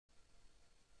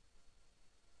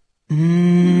O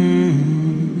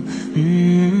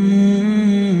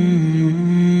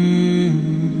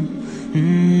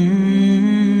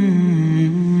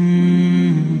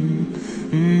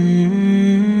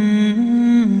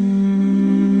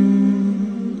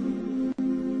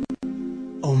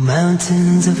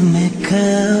mountains of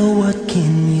Mecca, what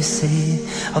can you say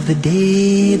of the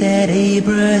day that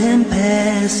Abraham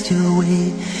passed your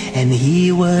way, and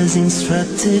he was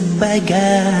instructed by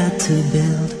God to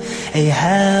build a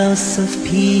house of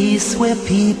peace where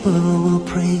people will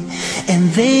pray,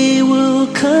 and they will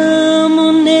come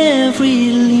on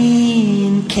every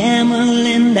lean camel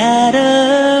and out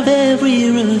of every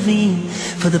ravine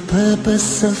for the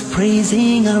purpose of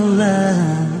praising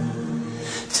Allah,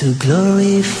 to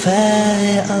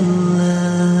glorify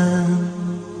Allah.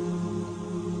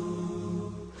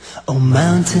 O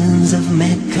mountains of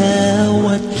Mecca,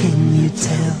 what can you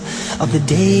tell of the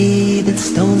day that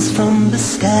stones from the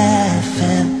sky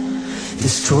fell,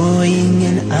 destroying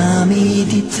an army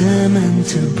determined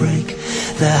to break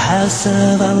the house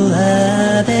of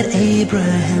Allah that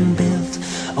Abraham built?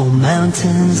 O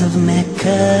mountains of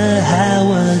Mecca, how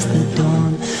was the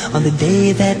dawn on the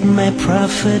day that my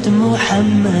Prophet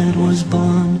Muhammad was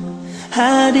born?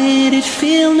 How did it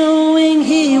feel knowing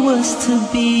he was to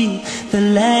be the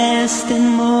last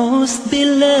and most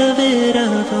beloved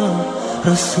of all,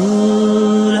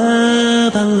 Rasul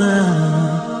of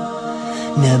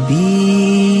Allah,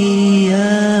 Nabi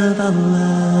of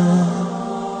Allah?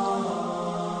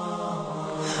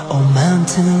 O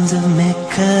mountains of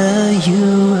Mecca,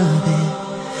 you were there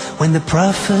when the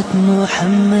Prophet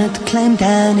Muhammad climbed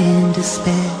down in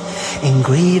despair.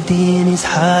 Engraved in his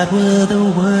heart were the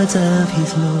words of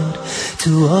his Lord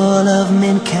to all of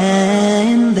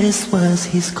mankind. This was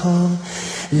his call: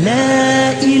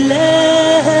 La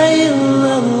ilaha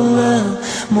illallah,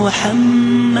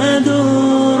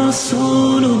 Muhammadur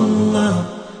Rasulullah.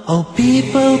 O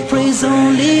people, praise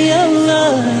only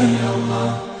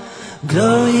Allah,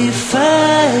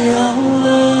 glorify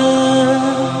Allah.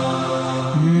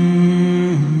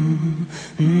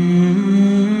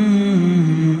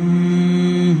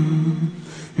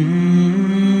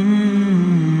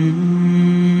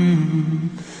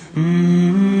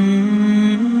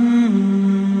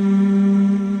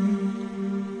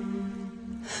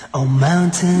 O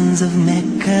mountains of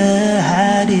Mecca,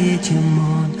 how did you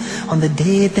mourn on the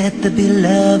day that the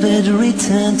beloved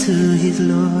returned to his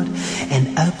Lord,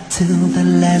 and up till the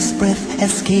last breath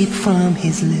escaped from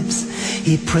his lips,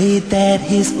 he prayed that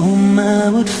his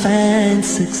ummah would find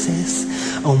success.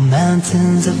 O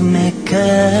mountains of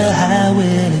Mecca, how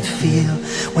will it feel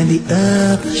when the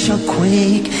earth shall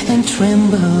quake and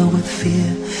tremble with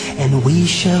fear, and we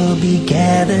shall be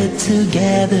gathered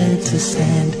together to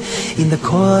stand in the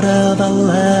court of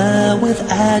Allah with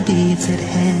our deeds at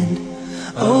hand.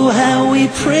 Oh, how we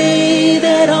pray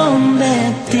that on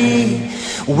that day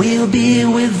we'll be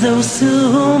with those to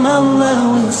whom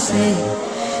Allah will say,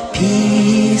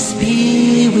 peace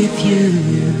be with you,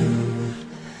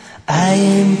 I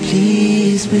am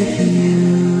pleased with you.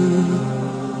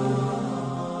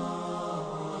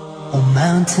 O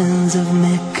mountains of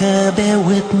Mecca, bear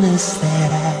witness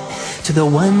that to the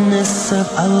oneness of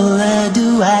Allah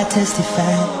do I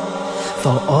testify.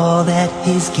 For all that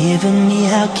He's given me,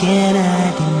 how can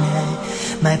I deny?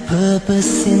 My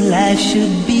purpose in life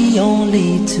should be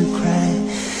only to cry,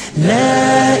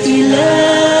 La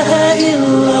ilaha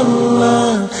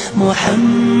illallah,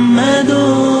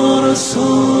 Muhammadur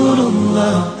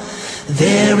Rasulullah.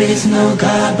 There is no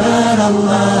God but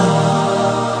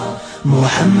Allah,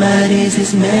 Muhammad is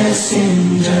His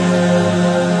messenger.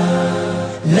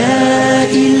 La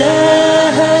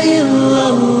ilaha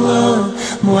illallah,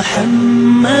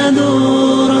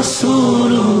 Muhammadur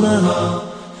Rasulullah.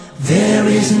 There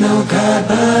is no God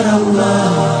but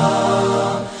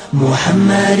Allah,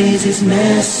 Muhammad is His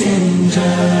messenger.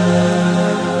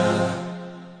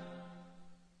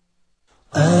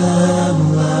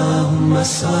 Allahumma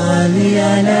salli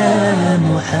ala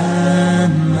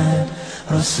Muhammad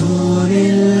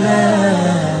Rasulillah.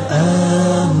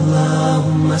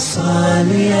 Allahumma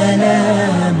salli ala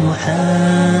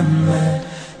Muhammad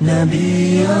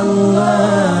Nabi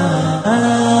Allah.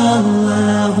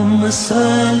 Allahumma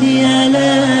salli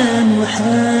ala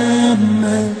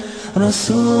Muhammad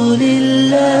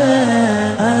Rasulillah.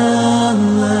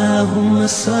 Allahumma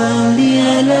salli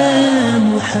ala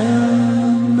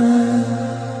Muhammad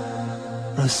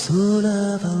Rasul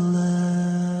of Allah.